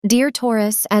Dear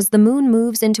Taurus, as the moon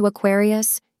moves into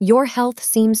Aquarius, your health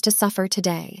seems to suffer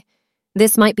today.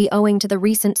 This might be owing to the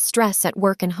recent stress at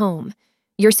work and home.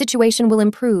 Your situation will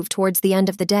improve towards the end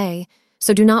of the day,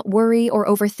 so do not worry or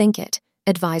overthink it,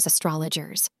 advise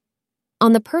astrologers.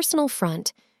 On the personal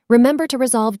front, remember to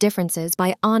resolve differences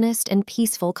by honest and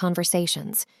peaceful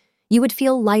conversations. You would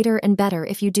feel lighter and better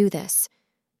if you do this.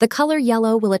 The color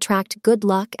yellow will attract good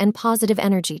luck and positive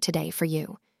energy today for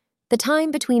you. The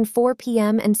time between 4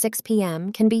 p.m. and 6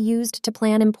 p.m. can be used to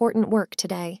plan important work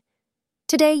today.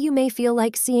 Today you may feel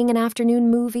like seeing an afternoon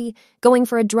movie, going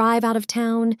for a drive out of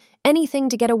town, anything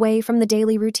to get away from the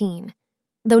daily routine.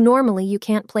 Though normally you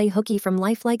can't play hooky from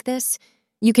life like this,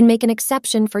 you can make an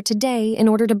exception for today in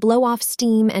order to blow off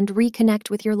steam and reconnect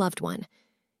with your loved one.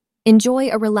 Enjoy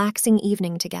a relaxing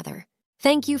evening together.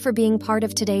 Thank you for being part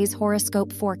of today's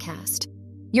horoscope forecast.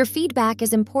 Your feedback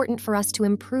is important for us to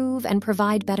improve and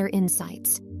provide better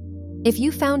insights. If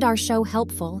you found our show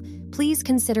helpful, please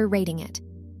consider rating it.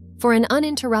 For an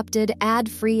uninterrupted,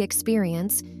 ad-free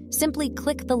experience, simply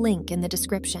click the link in the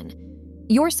description.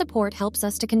 Your support helps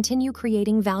us to continue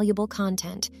creating valuable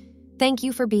content. Thank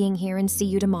you for being here and see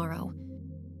you tomorrow.